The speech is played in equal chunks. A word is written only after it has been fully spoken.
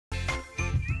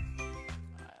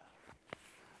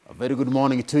A very good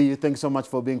morning to you. Thanks so much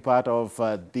for being part of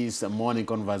this morning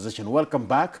conversation. Welcome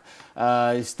back.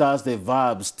 It's Thursday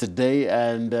Vibes today,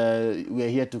 and we're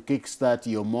here to kickstart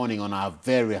your morning on a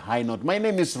very high note. My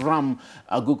name is Ram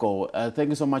Aguko. Thank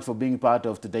you so much for being part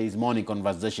of today's morning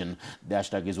conversation. The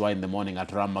hashtag is Y in the morning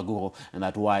at Ram Aguko, and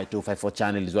at Y254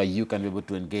 channel is where you can be able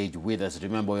to engage with us.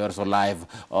 Remember, we're also live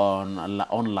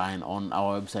online on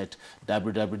our website,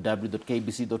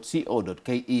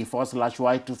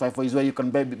 www.kbc.co.ke/Y254 is where you can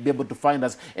be able to find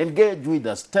us, engage with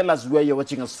us, tell us where you're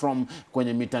watching us from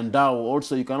kwenye mitandao.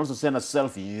 Also, you can also send us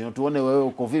selfie, tuone wewe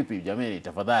uko vipi jamani,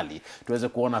 tafadhali tuweze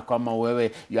kuona kama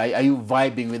wewe are you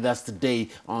vibing with us today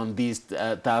on this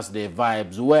Thursday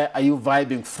Vibes. Where are you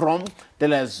vibing from?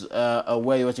 Tell us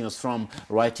where you're watching us from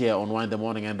right here on Y in the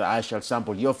Morning, and I shall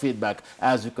sample your feedback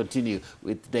as we continue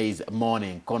with today's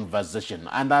morning conversation.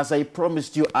 And as I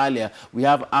promised you earlier, we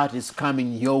have artists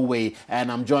coming your way,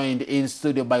 and I'm joined in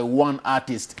studio by one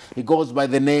artist. He goes by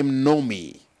the name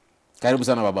Nomi. Karibu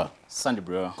sana baba. Asante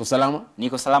bro. Kusalama?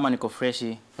 Niko salama, niko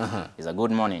freshi. It's a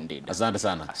good morning indeed. Asante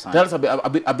sana. Asante. Tell us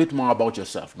a bit more about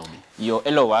yourself, Nomi. Yo,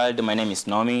 hello world, my name is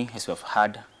Nomi, as you have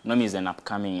heard. Nomi is an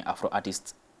upcoming Afro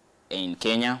artist in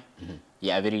Kenya.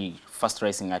 Yeah, a very fast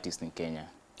rising artist in Kenya.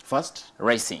 Fast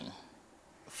rising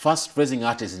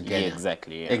artist in Kenya. Yeah,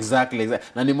 exactly. Yeah. Exactly.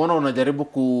 Na nimeona unajaribu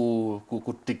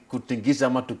kutingisha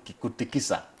ama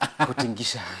kutikisa.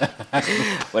 Kutingisha.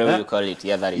 Whatever you call it.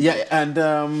 Yeah, that is. Yeah, and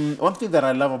one thing that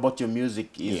I love about your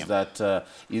music is that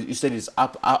you said it's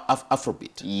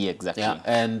Afrobeat. Yeah, exactly. Yeah,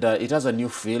 and it has a new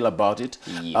feel about it.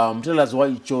 Yeah. Tell us why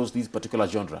you chose this particular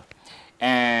genre.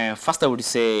 First I would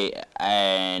say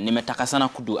nimetaka sana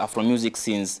kudu Afro music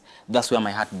since that's where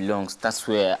my heart belongs. That's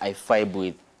where I vibe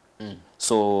with.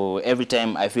 So every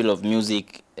time I feel of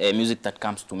music, music that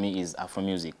comes to me is Afro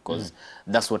music, because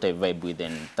that's what I vibe with,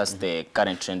 and that's the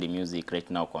current trend in music right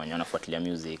now. Kwa wanafuatilia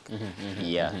music.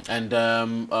 Yeah. And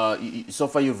so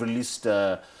far you've released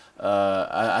as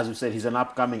you said, he's an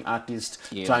upcoming artist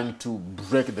trying to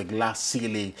break the glass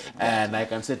ceiling, and I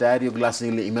can say tayari your glass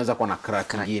ceiling imeanza kuwa na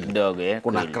crack nyingine.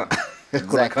 Kuna crack.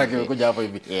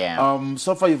 Yeah.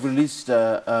 So far you've released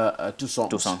two songs.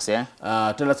 Two songs, yeah.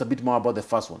 Tell us a bit more about the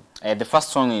first one. The first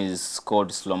song is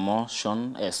called Slow Mo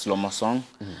song.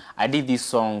 I did this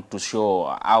song to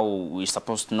show how we're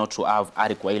supposed not to have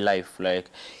ari kwa hii life. Like,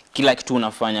 kila kitu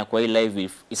unafanya kwa hii life,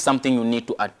 if it's something you need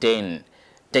to attain,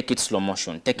 take it slow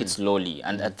motion, take it slowly,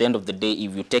 and at the end of the day,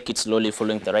 if you take it slowly,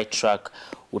 following the right track,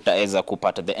 utaweza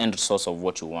kupata the end source of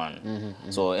what you want.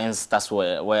 So hence that's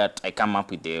where I come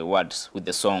up with the words, with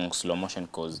the song Slow Motion,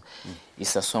 because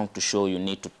it's a song to show you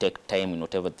need to take time in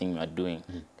whatever thing you are doing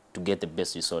to get the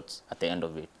best results at the end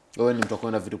of it. Wewe ni mtu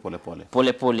kwenda vitu pole pole.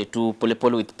 Pole pole tu, pole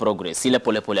pole with progress. Ile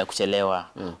pole pole ya kuchelewa,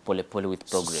 pole pole with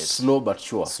progress. Slow but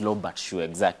sure. Slow but sure,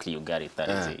 exactly, you got it. That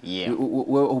is it. Yeah.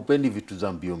 Wewe upendi vitu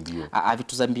za mbio mbio.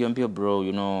 Vitu za mbio mbio bro,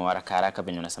 you know, haraka haraka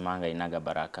venye unasemanga inaga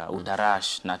baraka.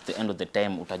 Utarash na at the end of the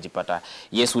time utajipata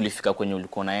yes ulifika kwenye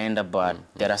ulikuwa unaenda, but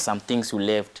there are some things you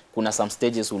left. Kuna some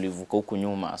stages ulivuka huku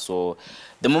nyuma. So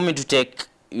the moment you take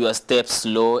your steps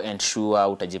slow and sure,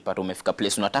 utajipata umefika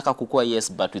place unataka kukua,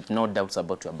 yes, but with no doubts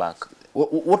about your back.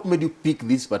 What made you pick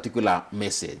this particular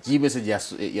message? Hii message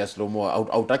ya slow mo,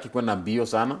 hautaki kwenda mbio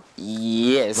sana?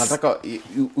 Yes. Unataka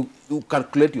you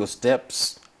calculate your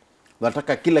steps.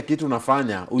 Unataka kila kitu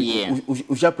unafanya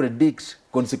usha predict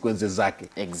consequences zake.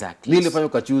 Exactly. Nini ilifanya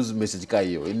ukachoose message kama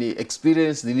hiyo? Ni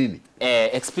experience ni nini?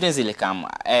 Experience ile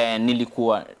kama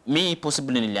nilikuwa me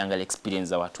possibly niliangalia experience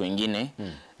za watu wengine.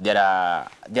 There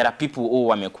are people who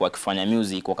wamekuwa kufanya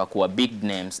music wakakuwa big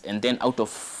names, and then out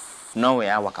of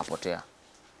nowhere wakapotea.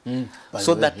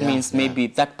 So that means maybe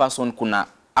that person kuna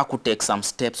aku take some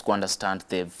steps to understand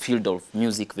the field of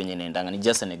music venye naendanga. Ni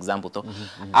just an example though.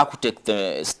 Aku take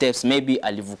the steps, maybe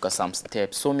alivuka some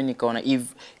steps. So many kaona, if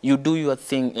you do your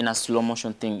thing in a slow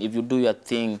motion thing, if you do your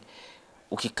thing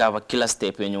ukikava kila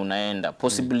step yenye unaenda,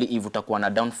 possibly if utakuwa na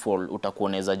downfall, utakuwa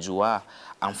unaweza jua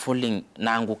I'm falling,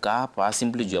 naanguka hapa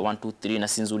simply jua 1 2 3, na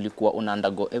since ulikuwa una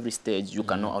undergo every stage, you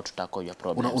can know how to tackle your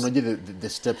problems. Unajua the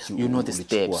steps you know the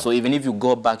steps. So even if you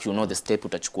go back, you know the step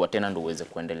utachukua tena ndio uweze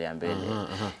kuendelea mbele.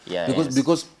 Yeah.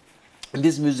 Because in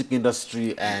this music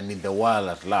industry and in the world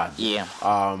at large,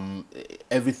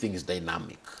 everything is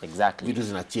dynamic. Exactly. Vitu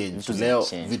zina change. Leo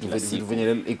vitu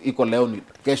venye iko leo ni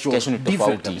kesho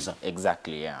different kabisa.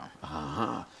 Exactly, yeah.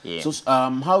 Yeah. So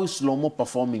how is Slow Mo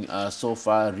performing so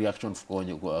far, reaction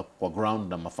kwa ground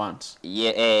na fans?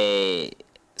 Yeah,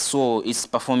 So it's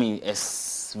performing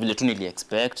as vile tu nili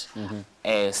expect.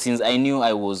 Since I knew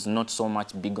I was not so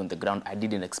much big on the ground, I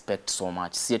didn't expect so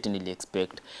much. Si ati nili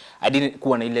expect. I didn't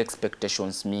kuwa na ile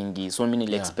expectations mingi. So mimi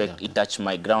nili expect it touch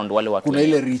my ground. Wale watu kuna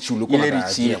ile reach ulikuwa ile na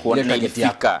reach ile target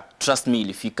ilifika. Trust me,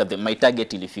 ilifika. My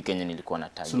target ilifika yenye nilikuwa na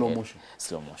target. Slow motion.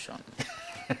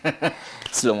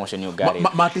 Slow motion, you got it.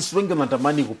 Artists wengi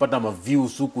wanatamani kupata ma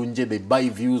views huku nje, they buy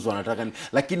views, wanataka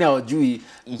lakini hawajui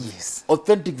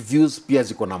authentic views pia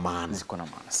ziko na maana. Ziko na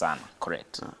maana sana,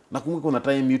 correct. Nakumbuka kuna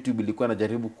time YouTube ilikuwa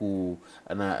inajaribu ku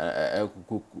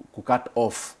cut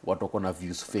off watu wako na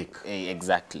views fake.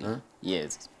 Exactly.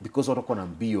 Yes. Because watu wako na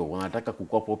mbio, wanataka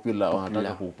kukua popular,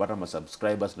 wanataka kupata ma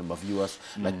subscribers na ma viewers,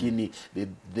 lakini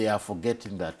they are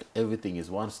forgetting that everything is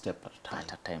one step at a time.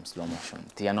 At a time, slow motion.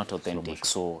 They are not authentic.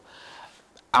 So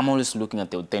I'm always looking at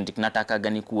the authentic. Nataka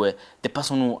gani kuwe the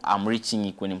person who I'm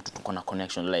reaching when mtu tuko na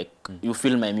connection. Like you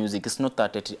feel my music. It's not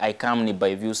that I come ni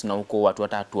by views na uko watu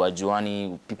hata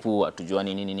hatuwajuani, people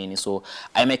hatujuani nini. So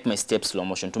I make my steps slow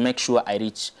motion to make sure I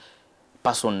reach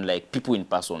person, like people in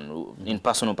person. In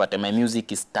person, but my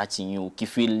music is touching you. If you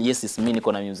feel yes, it's me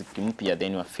niko na music mpya,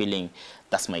 then you are feeling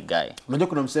that's my guy. Unajua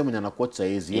kuna msemo mwenye anakuwa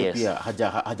saizi, yeye pia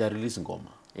haja release ngoma.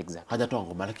 Exactly. Hajatoa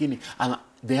ngoma, lakini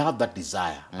they have that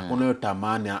desire. Hakuna hiyo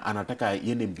tamani, anataka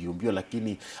yende mbio,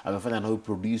 lakini amefanya na huyu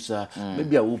producer,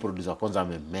 maybe huyu producer kwanza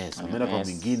amemess, ameenda kwa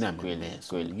mwingine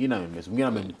amemess, mwingine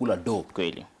amemkula do.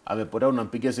 Kweli. Amepotea,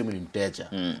 unampigia simu ni mteja.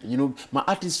 You know, my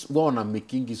artists are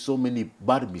making so many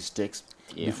bad mistakes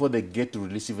before they get to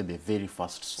release even the very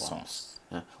first songs.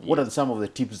 What are some of the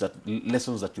tips,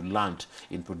 lessons that you learned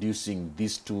in producing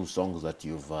these 2 songs that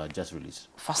you've just released?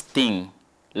 First thing,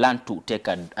 learn to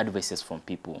take advices from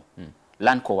people.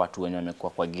 Learn kwa watu wenye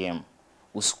wamekuwa kwa game.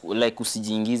 Like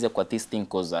usijiingize kwa this thing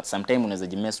cause sometimes unaweza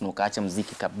jimess na ukaacha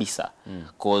muziki kabisa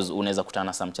cause unaweza kutana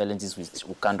na some challenges which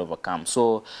you can't overcome.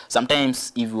 So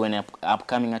sometimes if you an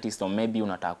upcoming artist or maybe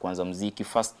unataka kuanza muziki,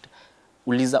 first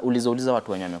uliza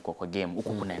watu wenye wamekuwa kwa game huko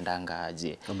kunaendanga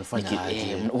aje,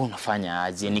 unafanya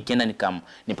aje, nikienda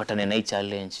nipatane na hii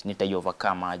challenge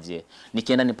nita-overcome aje,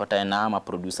 nikienda nipatane na ama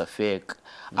producer fake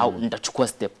au nitachukua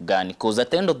step gani, cause at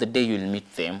the end of the day you will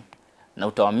meet them na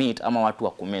utawameet ama watu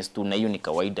wa kumess tu, na hiyo ni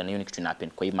kawaida, na hiyo ni kitu inahappen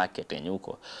kwa hii market yenye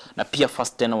huko. Na pia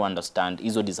first tena understand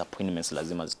hizo disappointments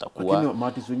lazima zitakuwa. Lakini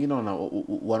artists wengine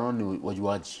wanaona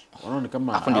wajuaji, wanaona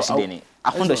kama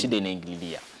hapo ndio shida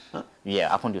inaingilia.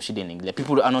 Yeah, hapo ndio shida inaingilia.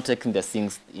 People are not taking the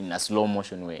things in a slow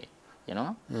motion way, you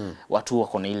know. Watu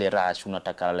wako na ile rush,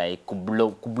 unataka like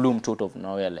kubloom out of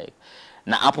nowhere like.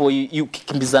 Na hapo you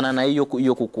kimbizana na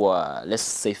hiyo kukua,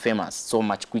 let's say famous so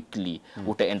much quickly,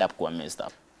 uta end up kuwa messed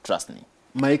up. Trust me.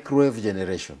 Microwave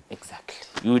generation. Exactly.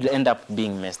 You will end up being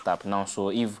messed up now.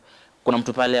 So if kuna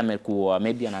mtu pale amekuwa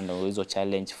maybe anaenda hizo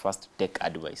challenge, first take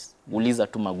advice. Uliza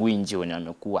tu magui nje wenye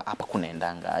wamekuwa hapa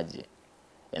kunaendanga aje.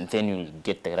 And then you'll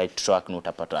get the right track, na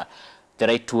utapata the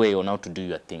right way on how to do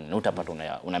your thing. Na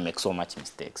utapata una make so much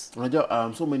mistakes.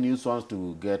 Unajua so many new songs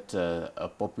to get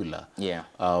popular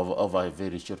over a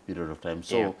very short period of time.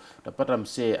 So utapata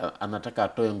msee anataka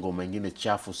atoe ngoma nyingine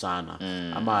chafu sana,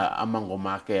 ama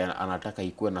ngoma yake anataka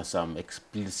ikuwe na some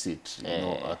explicit, you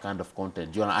know, kind of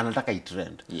content. Anataka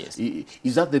itrend. Yes.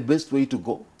 Is that the best way to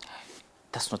go?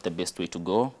 That's not the best way to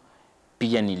go.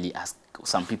 Pia nili ask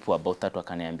some people about that,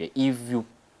 wakaniambia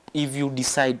if you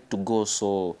decide to go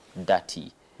so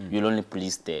dirty, you'll only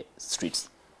please the streets.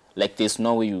 Like there's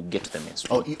no way you get to the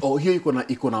mainstream. Here iko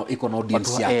na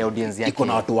audience yake. Iko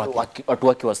na watu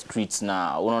wake wa streets.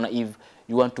 Na unaona, if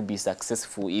you want to be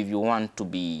successful, if you want to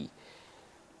be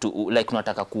like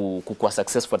unataka kuwa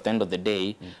successful at the end of the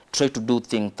day, try to do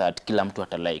things that kila mtu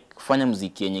ata like. Fanya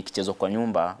muziki yenye kichezo kwa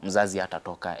nyumba, mzazi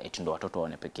hatatoka eti ndo watoto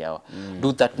waone peke yao.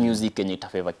 Do that music yenye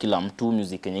itafavor kila mtu,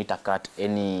 music yenye itakat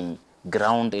any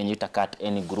ground, yenye itakat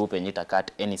any group, yenye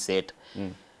itakat any set.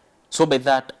 So by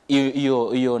that,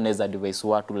 you neza advise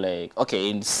watu like,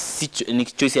 okay, ni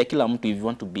choice ya kila mtu. If you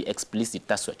want to be explicit,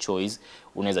 that's your choice.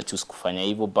 Unaweza choose kufanya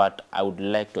hivyo, but I would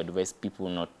like to advise people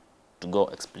not to go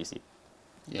explicit.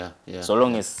 Yeah. So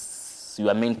long as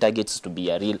your main target is to be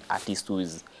a real artist who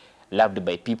is loved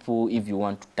by people. If you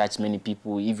want to touch many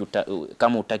people, if you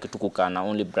kama utaki tu kukaa na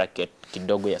only bracket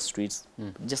kidogo ya streets,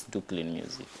 just do clean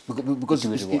music. Because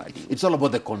it's all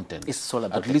about the content. It's all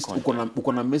about at least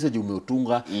uko na message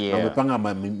umeutunga, na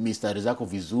umepanga mistari zako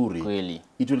vizuri. Really.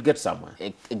 It will get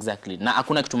somewhere. Exactly. Na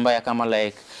hakuna kitu mbaya kama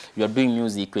like you are doing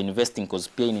music, you're investing, because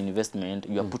pia in investment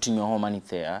you are putting your whole money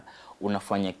there.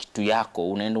 Unafanya kitu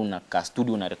yako, unaenda unakaa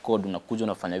studio, una record, unakuja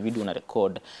unafanya video, una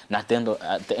record, na at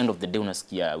the end of the day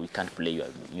unasikia we can't play your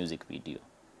music video.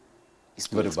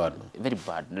 It's very bad. Very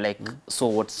bad. Like, so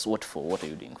what are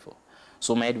you doing for?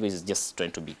 So my advice is just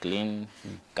trying to be clean,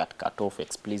 cut off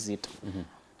explicit.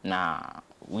 Na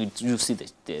you see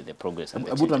the progress and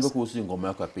the Abu tuambie changes. kuhusu ngoma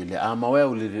yako ya pili.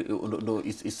 Where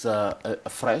it's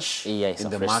fresh Yeah, it's in a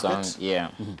the fresh market. song. Yeah.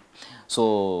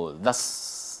 So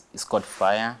it's called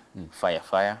Fire.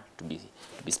 Fire. To be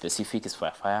specific, it's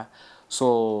Fire.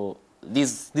 So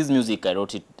this music I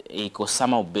wrote it was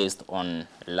somehow based on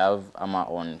love, ama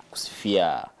on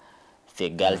kusifia the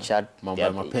girl child. Mambo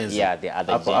ya mapenzi. Yeah, the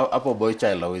other hapo boy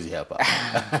child hawezi hapa.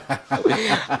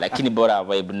 lakini bora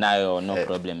vibe nayo no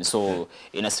problem. So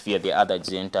in a sphere the other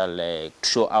gender, like to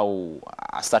show how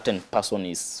a certain person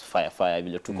is fire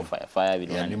vile tuko fire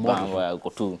vile Yeah, ni unanipanga uko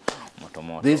tu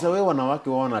moto. There is a way wanawake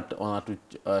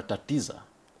wanatutatiza.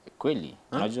 Kweli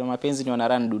unajua mapenzi ni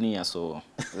wanarani dunia, so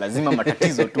lazima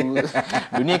matatizo tu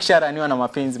dunia ikisharaniwa na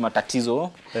mapenzi,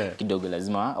 matatizo kidogo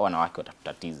lazima wanawake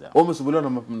watatutatiza. Wewe umesumbuliwa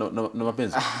na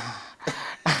mapenzi?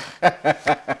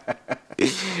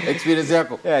 Experience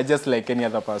yako? Yeah, just like any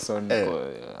other person.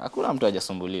 Hakuna mtu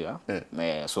hajasumbuliwa.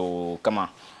 So kama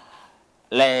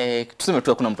like tuseme tu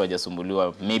hakuna mtu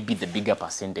hajasumbuliwa, maybe the bigger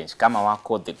percentage kama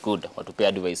wako the good watupea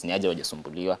advice ni aje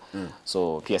hajasumbuliwa.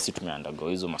 So pia si tumeandago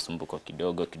hizo masumbuko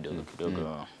kidogo.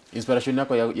 Inspiration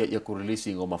yako ya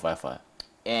kurelease ngoma Fire?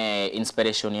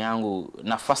 Inspiration yangu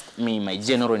na first my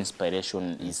general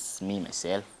inspiration is me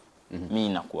myself. Me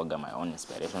nakuaga my own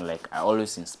inspiration, like I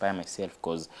always inspire myself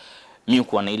because me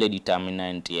kuwa na ile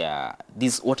determinant ya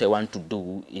this what I want to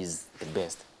do is the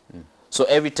best. So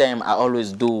every time I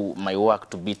always do my work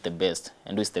to beat the best,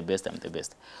 and who is the best, I'm the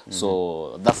best.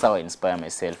 So that's how I inspire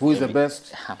myself. Who is the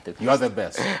best? I'm the best. You are the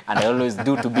best. And I always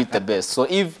do to beat the best. So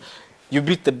if you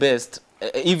beat the best,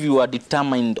 if you are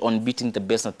determined on beating the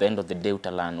best, at the end of the day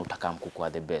utakam kukua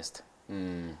the best.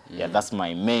 Yeah, that's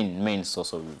my main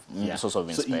source of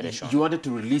inspiration. So you wanted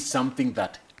to release something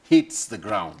that hits the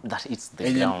ground. That hits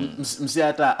the ground. Msi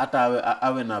hata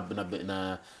awe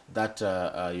na that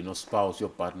spouse, your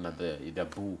partner, the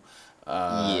boo.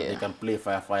 They can play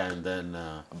Fire and then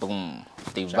boom,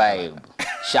 the vibe.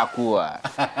 Shakua.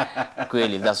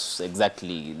 Kweli, that's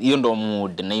exactly. Hiyo ndo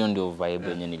mood na hiyo ndio vibe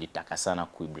yenye nilitaka sana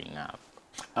bring up.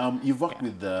 You've worked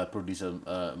with the producer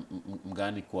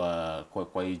mgani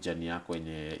kwa hii journey yako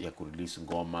ya kurelease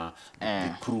ngoma, the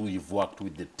crew you've worked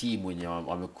with, the team wenye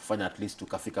wamekufanya at least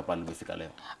ukafika pale umefika leo?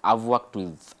 I've worked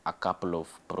with a couple of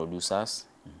producers,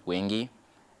 wengi,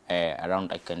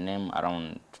 around I can name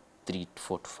around 3,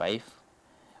 4 to 5.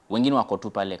 Wengine wako tu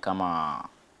pale kama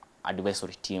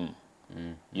advisory team.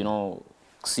 You know,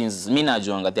 since mimi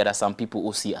najuanga there are some people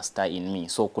who see a star in me.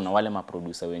 So kuna wale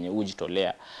maproducer wenye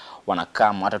ujitolea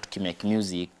wanakama hata tukimake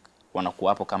music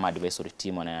wanakuwa hapo kama advisory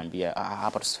team, wananiambia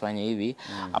hapa tusifanye hivi,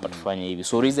 hapa tufanye hivi.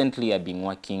 So recently I've been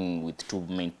working with 2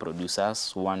 main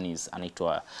producers. One is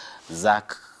anaitwa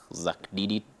Zach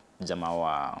did it, jamaa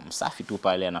wa msafi tu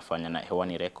pale anafanya na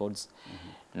Hewani Records.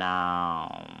 Na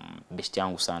best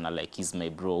yangu sana, like he's my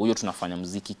bro. Huyo tunafanya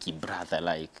muziki ki brother,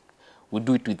 like we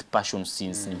do it with passion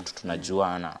since ni mtu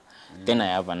tunajuana. Then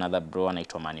I have another bro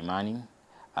anaitwa Mani,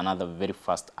 another very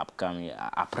fast upcoming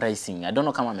uprising. I don't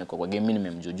know kama amekuwa kwa game, mimi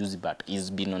nimemjujuzi, but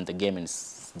he's been on the game and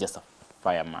is just a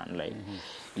fireman, like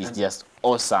he's just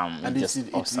awesome. And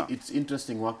awesome. It's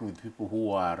interesting working with people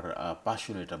who are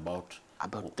passionate about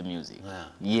the music.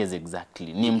 Yes,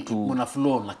 exactly. Ni mtu mna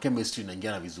flow na chemistry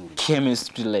inaingiana vizuri.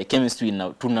 Chemistry na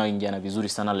tunaingiana vizuri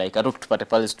sana, like hata tupate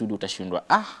pale studio utashindwa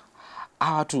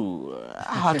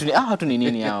watu ni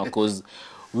nini hao, because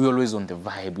we always on the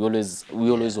vibe.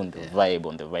 We always on the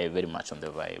vibe, very much on the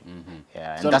vibe.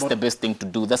 Yeah, and so that's the best thing to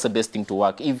do. That's the best thing to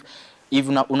work. If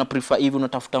una prefer, if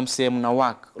unatafuta msemo na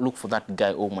work, look for that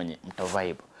guy mwenye mta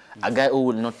vibe. A guy who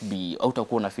will not be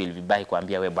utakuwa na feel vibaya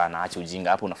kuambia wewe bana acha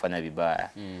ujinga hapo unafanya vibaya.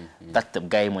 That's the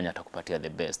guy mwenye atakupatia the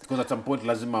best. Because at some point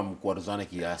lazima mkwaruzane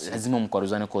kiasi. Lazima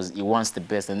mkwaruzane because he wants the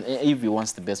best, and if he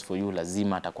wants the best for you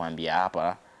lazima atakwambia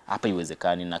hapa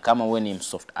iwezekani, na kama wewe ni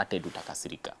soft hearted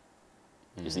utakasirika.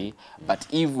 You see? But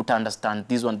if you understand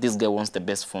this guy wants the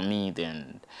best for me, then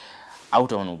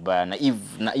hautaona ubaya. Na if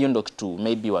na hiyo ndo kitu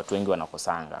maybe watu wengi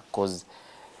wanakosanga, because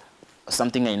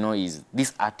something I know is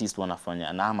this artist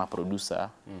wanafanya na ama producer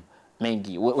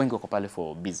mengi wengi wako pale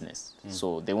for business.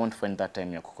 So they won't find that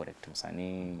time ya correct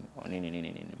msanii or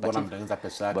nini. But mtengeneza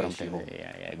pesa yake.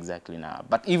 Yeah, exactly. Na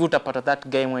but if utapata that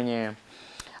guy mwenye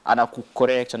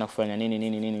anakucorrect anakufanya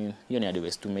nini, hiyo ni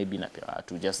advice tu maybe na pia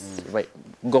to just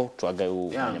go to a guy who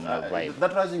mna vibe.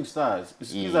 That rising stars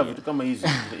sikiza vitu kama hizi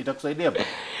itakusaidia.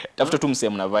 Tafuta tu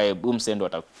msemo na vibe, msendo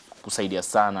atakusaidia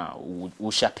sana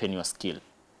usharpen your skill.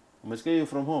 Umesikia you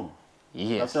from home?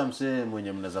 Yes. Hata msee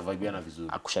mwenye mnaweza vibeana vizuri.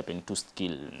 Akusharpen tu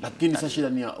skill. Lakini sasa shida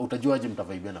ni utajuaje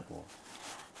mtavibeana poa?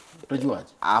 Utajuaje?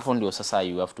 Hapo ndio sasa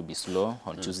you have to be slow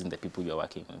on choosing the people you are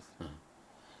working with.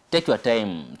 Take your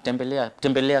time,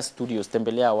 tembelea studios,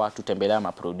 tembelea watu, tembelea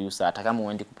ma-producer, hata kama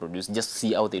uendi kuproduce, just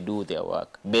see how they do their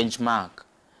work. Benchmark.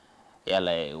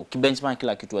 Like, ukibenchmark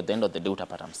kila kitu, at the end of the day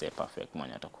utapata msee perfect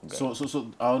mwenye atakuga. So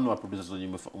hao ni producers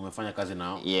wenye umefanya kazi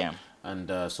nao? Yeah.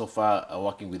 And so far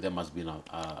working with them has been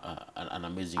an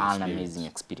amazing experience. An amazing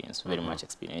experience, very much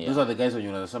experience. Yeah. Those are the guys when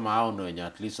you unasema hao ndio wenye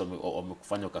at least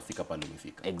wamekufanya ukafika pale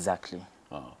umefika. Exactly.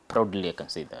 Proudly I can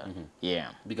say that.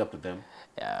 Yeah. Big up to them.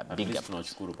 Yeah, big up.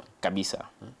 Tunawashukuru bana. Kabisa.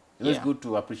 It's good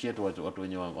to appreciate watu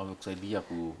wenye wamekusaidia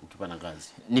ukipana kazi.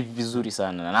 Ni vizuri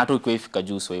sana. Na hata ukifika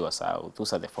juu sio wasahau.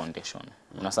 Those are the foundation.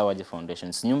 Unasawaje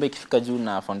foundations. Nyumba ikifika juu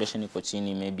na foundation iko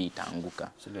chini, maybe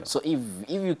itaanguka. So if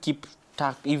you keep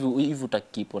if you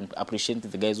keep on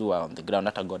appreciating the guys who are on the ground,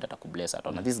 hata God atakubless at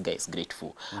all. This guy is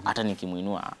grateful. Hata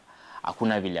nikimuinua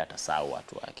hakuna vile atasahau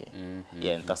watu wake.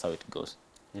 Yeah, and that's how it goes.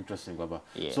 Interesting, Baba.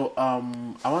 Yeah. So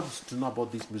I want to know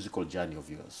about this musical journey of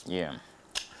yours. Yeah.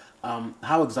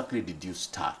 How exactly did you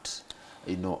start?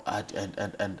 You know,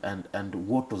 and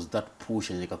what was that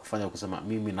push and ikakufanya kusema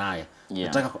mimi naye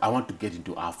nataka I want to get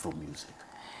into Afro music?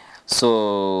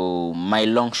 So my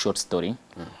long short story,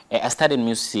 I started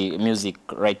music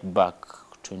right back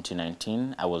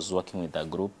 2019. I was working with a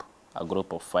group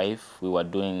of 5. We were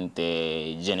doing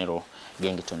the general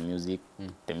Gengeton music.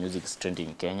 The music is trending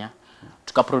in Kenya.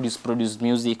 Tuka produce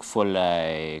music for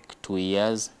like 2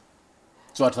 years.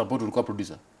 So at some point ulikuwa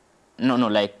producer? No,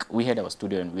 like we had our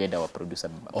studio and we had our producer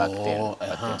back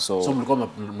then. So mlikuwa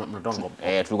mnatonga?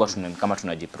 Tulikuwa kama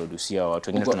tunajiproducia, watu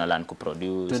wengine tunalearn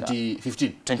kuproduce.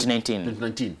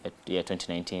 2019. Yeah,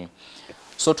 2019.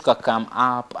 So tuka come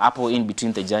up, hapo in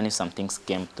between the journey some things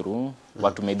came through.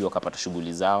 Watu maybe wakapata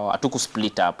shughuli zao. Hatuku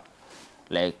split up.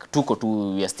 Like tuko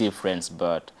tu, we are still friends,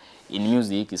 but in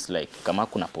music it's like kama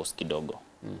kuna post kidogo.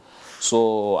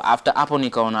 So after hapo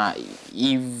nikaona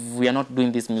if we are not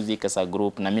doing this music as a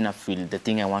group, na mimi na feel the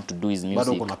thing I want to do is music.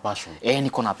 Bado uko na passion.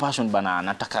 Niko na passion bana,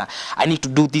 nataka I need to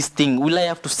do this thing. Will I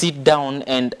have to sit down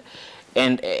and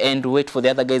wait for the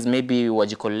other guys maybe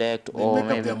wajicollect or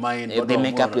maybe they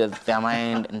make up their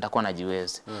mind nitakuwa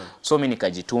najiweza. So mimi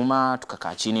nikajituma,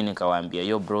 tukakaa chini nikawaambia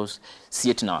yo bros, si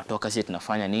eti nawatoka, si eti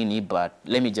nafanya nini, but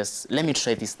let me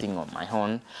try this thing on my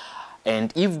own.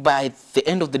 And if by the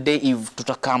end of the day if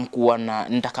nitakam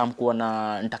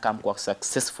kuwa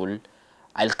successful,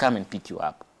 I'll come and pick you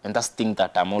up. And that's the thing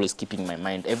that I'm always keeping in my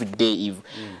mind every day. If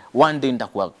one day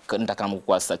nitakam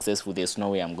kuwa successful, there's no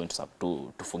way I'm going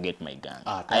to forget my gang.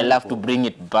 I love to bring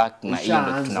it back na hiyo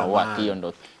ndo tunawaka, hiyo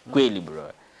ndo kweli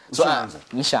bro. So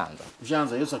nishaanza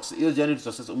hiyo journey to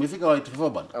success. Umefika Y254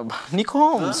 bana? Niko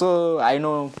home, so I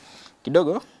know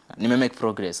kidogo nime make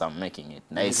progress. I'm making it.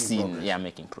 I see,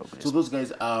 making progress. So those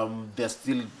guys, they're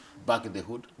still back in the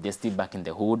hood? They're still back in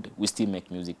the hood. We still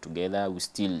make music together.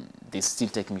 They still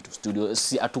take me to studio.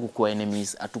 See, hatukukuwa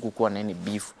enemies, hatukukuwa na any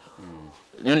beef.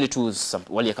 The only two is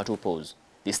wali akatu pause.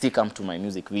 They still come to my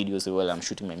music videos while I'm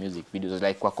shooting my music videos.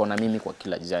 Like wako na mimi kwa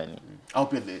kila journey. I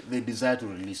hope they desire to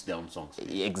release their own songs.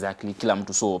 Exactly. Kila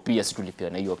mtu, so pia si tulipia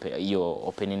na hiyo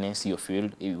openness, hiyo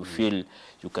field. If you feel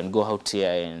you can go out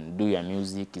here and do your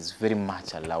music, is very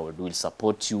much allowed. We'll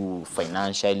support you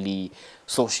financially,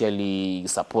 socially,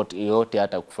 support yote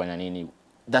hata kufanya nini.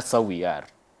 That's how we are.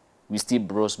 We still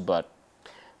bros, but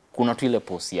kuna tu ile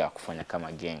pose ya kufanya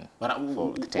kama gang. But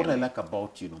what I like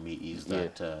about me is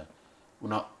that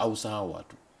ausahau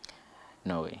watu.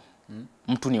 No way.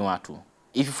 Mtu ni watu.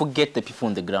 If you forget the people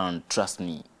on the ground, trust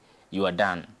me, you are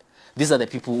done. These are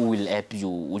the people who will help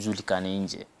you ujulikane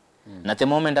nje. Na the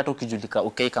moment that ukijulika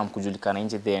kujulikana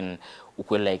nje, then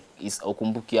ukwe like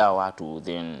ukumbuki hao watu,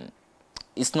 then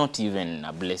it's not even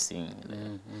a blessing.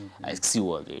 I see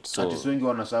all it. So artists wengi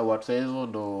wanasahau watu, sasa hizo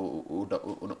ndo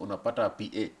unapata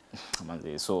PA.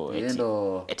 So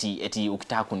eti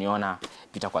ukitaka kuniona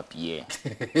pita kwa PA.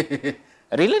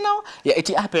 Really now? Yeah,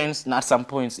 it happens at some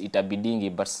points itabidingi,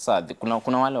 but sasa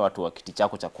kuna wale watu wa kiti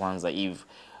chako cha kwanza if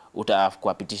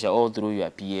utakuwapitisha all through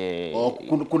your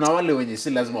PA. Kuna wale wenye si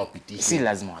lazima wapitishe. Si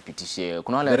lazima wapitishe.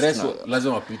 Kuna wale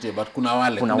lazima wapite, but kuna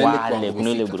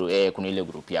ile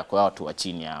group ya kwa watu wa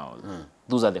chini hao.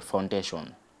 Those are the foundation,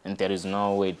 and there is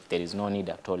no need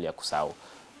at all ya kusahau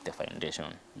the foundation.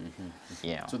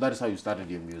 Yeah. So that is how you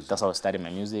started your music. That's how I started my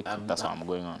music. That's how I'm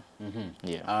going on.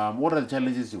 Yeah. What are the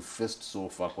challenges you faced so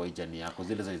far kwa hii journey yako?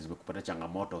 Zile zimekupata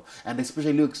changamoto, and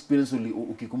especially your experience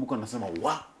ukikumbuka unasema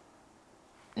wow.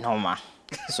 No ma.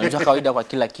 So ndio kawaida kwa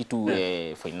kila kitu,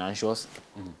 financials.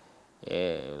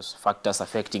 Factors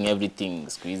affecting everything,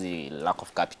 squeezy, lack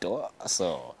of capital.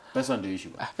 So Pesa ndio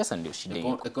issue. Pesa ndio shida.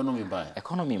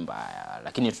 Economy mbaya,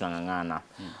 lakini tunangangana.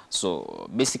 So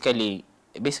basically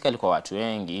kwa watu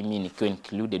wengi, mimi nikiwa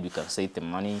included, we can save the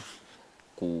money.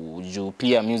 Kujuu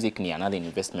pia music ni another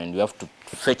investment. You have to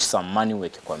fetch some money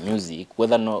work kwa music,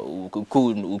 whether no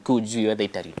ukujuu whether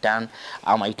ita return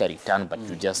ama ita return, but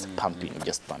you just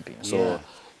pumping. So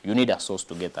you need a source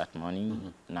to get that money.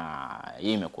 Na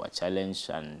hii imekuwa challenge,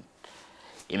 and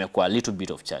imekuwa a little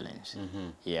bit of challenge.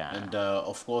 And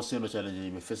of course challenge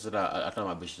imeface hata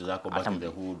mabishi zako back in the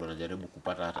hood wanajaribu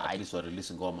kupata at least wa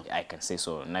release ngoma. I can say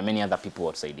so. Na many other people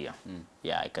outside here.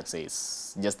 I can say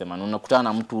it's just the man. Unakutana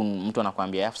na mtu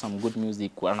anakuambia I have some good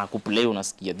music, anakuplay,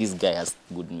 unasikia this guy has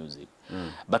good music.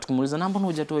 But kumuuliza mbona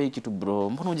hujatoa hii kitu bro?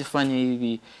 Mbona hujafanya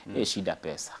hivi? Shida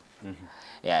pesa.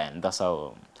 And that's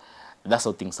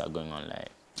how things are going on,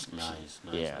 like. Nice.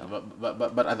 Yeah.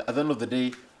 But at the end of the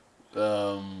day,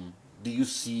 do you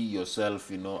see yourself,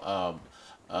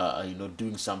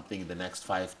 doing something in the next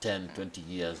 5, 10, 20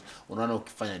 years? Unaona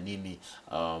ukifanya nini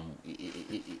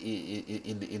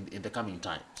in the coming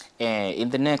times? In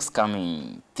the next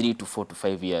coming 3 to 4 to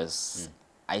 5 years,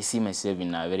 I see myself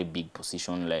in a very big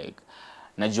position, like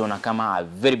najiona kama a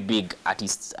very big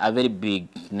artist, a very big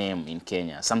name in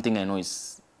Kenya. Something I know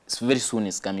is very soon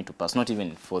is coming to pass, not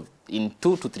even in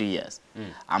 2 to 3 years.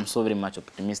 I'm so very much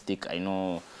optimistic. I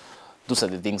know those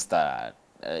are the things that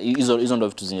hizo ndo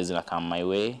vitu zenye zina come my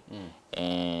way.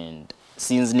 And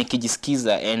since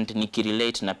nikijisikiza and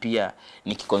nikirelate na pia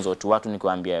nikiconsult watu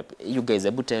nikwambia, you guys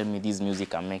able tell me this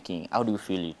music I'm making, how do you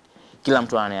feel it? Kila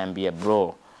mtu ananiambia,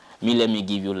 bro, let me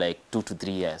give you like 2 to 3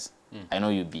 years. I know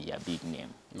you'll be a big name.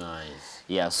 Nice.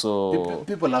 Yeah, so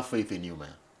people have faith in you, man.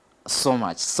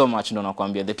 So much ndo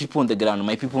nakwambia. The people on the ground,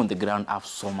 my people on the ground have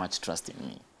so much trust in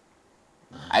me.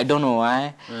 I don't know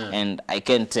why, and I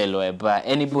can't tell why, but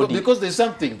anybody... Because there's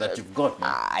something that you've got, man.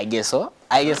 I guess so.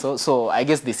 So I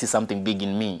guess they see something big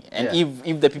in me. And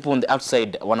if the people on the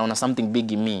outside want something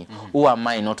big in me, who am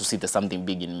I not to see the something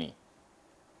big in me?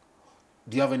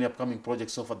 Do you have any upcoming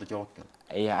projects so far that you're working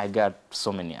on? Yeah, I got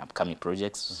so many upcoming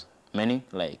projects. Many.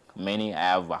 I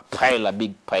have a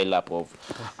big pile up of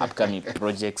upcoming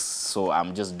projects, so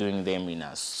I'm just doing them in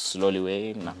a slowly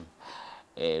way.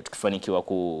 Tukifanikiwa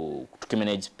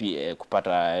tukimanage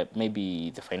kupata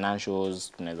maybe the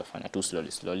financials, tunaweza fanya too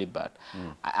slowly, but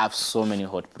I have so many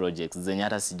hot projects zenye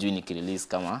hata sijui nikirelease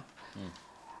kama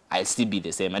I'll still be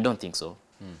the same. I don't think so.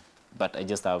 But I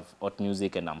just have hot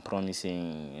music, and I'm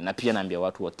promising. Na pia naambia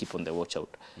watu wa keep on the watch out.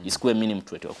 Isikuwe mimi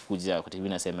mtu wetu kukuja kwa TV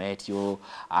nasema yo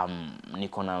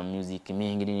niko na music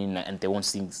mingi and they won't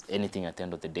sing anything at the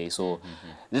end of the day. So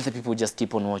let the people just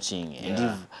keep on watching,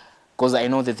 and because I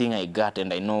know the thing I got,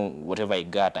 and I know whatever I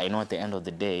got, I know at the end of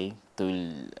the day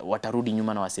watarudi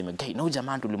nyuma na waseme, "Guy, no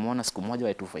jamaa tulimuona siku moja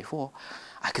Y254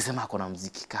 akisema ako na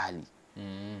muziki kali."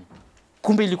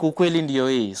 Kumbe ilikuwa kweli ndio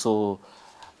hii. So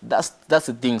that's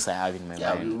the things I have in my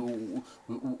mind.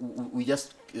 We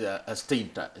just stay in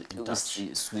touch.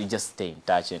 We just stay in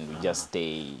touch, and we just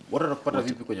stay. What are kupata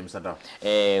vipi kwenye mtandao?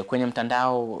 Kwenye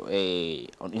mtandao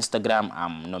on Instagram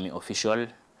I'm Nomi Official.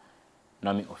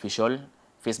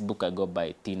 Facebook I go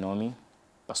by T-Nomi.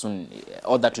 But soon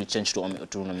all that will change to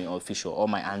Nomi Official. All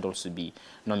my handles will be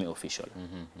Nomi Official.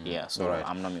 Yeah, so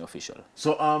I'm Nomi Official.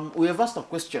 So we have asked a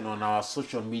question on our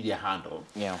social media handle.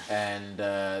 Yeah. And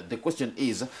the question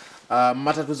is,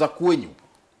 matatu za kwenyu,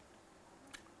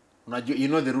 you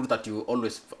know the rule that you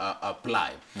always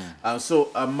apply. So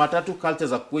matatu culture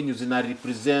za kwenyu zina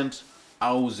represent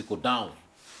au ziko down?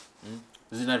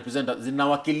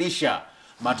 Zinawakilisha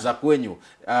matu za kwenyu,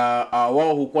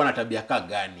 wao hukuwa na tabia ka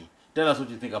gani? Tell us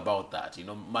what you think about that.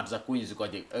 Matu za kwenyu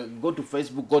zikoje? Go to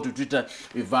Facebook, go to Twitter.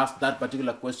 We've asked that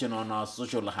particular question on our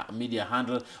social media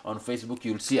handle. On Facebook,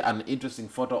 you'll see an interesting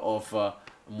photo of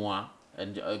moi.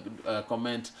 And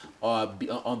comment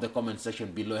on the comment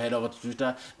section below. Head over to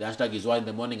Twitter. The hashtag is Y in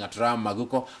the morning at Ram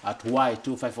Maguko. At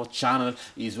Y254 channel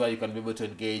is where you can be able to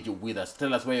engage with us.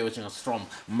 Tell us where you're watching us from.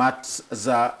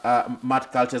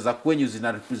 Mat culture za kwenyu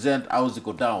zina represent au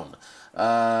ziko down.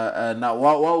 Na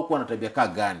wao kuwa na tabia ka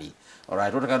gani?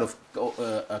 Alright, what kind of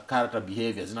character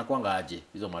behavior zinakuanga aje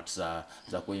hizo mat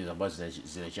za kwenyu ambazo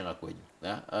zinachenga kwenyu?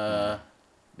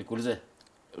 Nikuulize.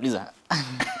 Uliza.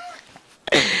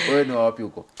 Wewe ni wapi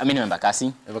huko? Mimi ni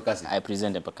Embakasi. Embakasi. I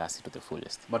present Embakasi to the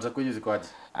fullest. Mata kwenye ziko aje?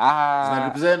 Zina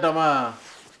represent ama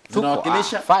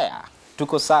zinawakilisha? Fire.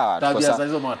 Tuko sawa. Tabia za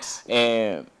hizo mat.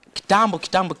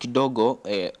 Kitambo kidogo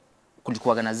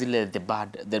kulikuwa na zile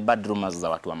the bad rumors za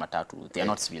watu wa matatu. They are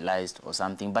not civilized or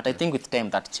something, but I think with time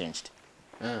that changed.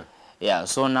 Yeah,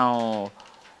 so now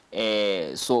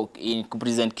So in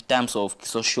present terms of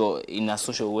social, in a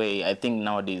social way, I think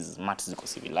nowadays matu ziko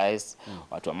civilized.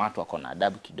 Watu wa matu wako na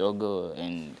adabu kidogo,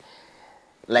 and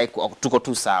like tuko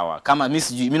tu sawa. Kama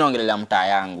mimi naongelea mtaa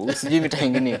yangu, sijui mitaa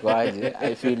nyingine iko aje.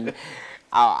 I feel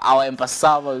our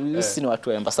Embasava, ni watu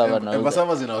wa Embasava na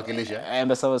Embasava zinawakilisha.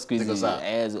 Embasava squeeze.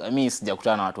 Mimi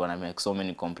sijakutana na watu wana make so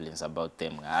many complaints about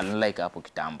them. Unlike hapo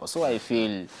kitambo. So I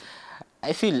feel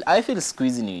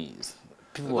squeezing is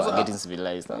people are getting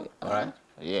civilized. Alright.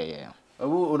 Yeah.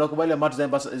 Unakubali matu za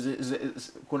Embasava?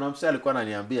 Kuna msee alikuwa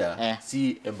ananiambia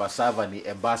si Embasava ni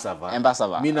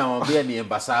Embasava. Mimi namwambia ni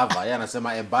Embasava. Yeye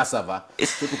anasema Embasava.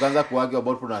 So tukaanza kuargue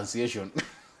about pronunciation.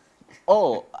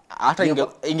 Oh, hata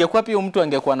ingekuwa pia mtu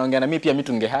angekuwa anaongea na mimi pia mimi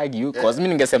tungehagi you cause mimi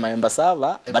ningesema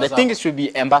Embasava, but I think it should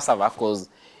be Embasava cause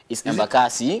it's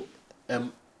Embakasi.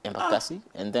 Embakasi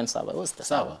and then Sava. What's the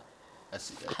Sava?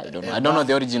 I don't know. I don't know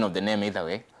the origin of the name either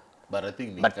way. But I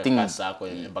think Embakasi.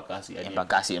 The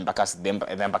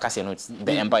Embakasi, I know it's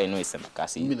the Empire, I know it's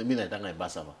Embakasi. Mimi nataka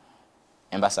Embasava.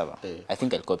 Embasava. I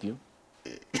think I'll copy you.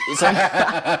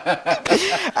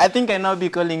 I think I now be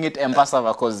calling it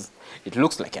Embasava because it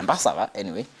looks like Embasava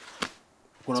anyway.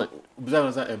 Kuna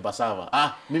unasema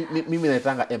Embasava. Mimi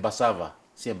nataka Embasava.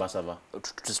 Si Embasava.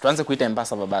 Tuanze kuita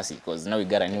Embasava basi because now we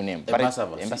got a new name.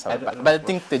 Embasava. But I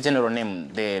think the general name,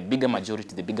 the bigger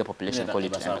majority, the bigger population call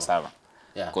it Embasava.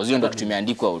 Because hiyo ndo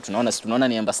tumeandikwa, tunaona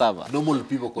ni Embasava. Normal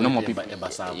people call it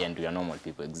Embasava. Yeah, and we are normal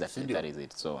people, exactly. That is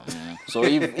it. So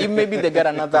if maybe they got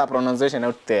another pronunciation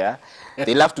out there,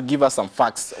 they'll have to give us some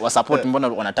facts. Wa support mbona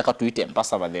wanataka tuite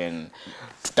Embasava, then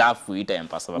tutafuita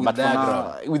Embasava. But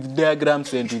with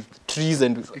diagrams and with trees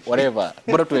and whatever.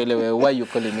 Bora tuelewe why you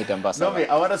calling it Embasava.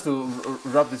 No, I want us to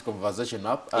wrap this conversation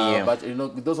up. But you know,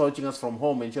 those are watching us from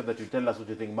home, ensure that you tell us what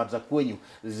you think. Mada kwenyu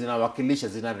zinawakilisha,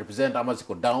 zina represent ama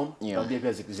ziko down.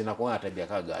 Pia zinakuwa na tabia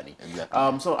gani.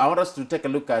 So I want us to take a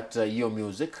look at your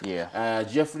music.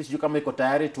 Jeffrey, sijui kama iko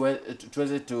tayari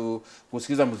tuweze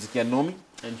kusikiza muziki ya Nomi.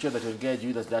 Ensure that you engage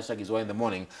with us. The hashtag is Y in the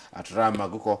morning at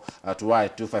Ramaguko at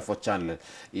Y254 channel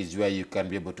is where you can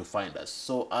be able to find us.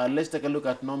 So let's take a look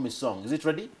at Nomi's song. Is it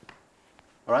ready?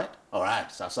 All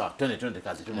right. So, 20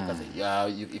 kazi.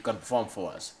 You can perform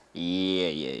for us.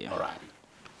 Yeah. All right.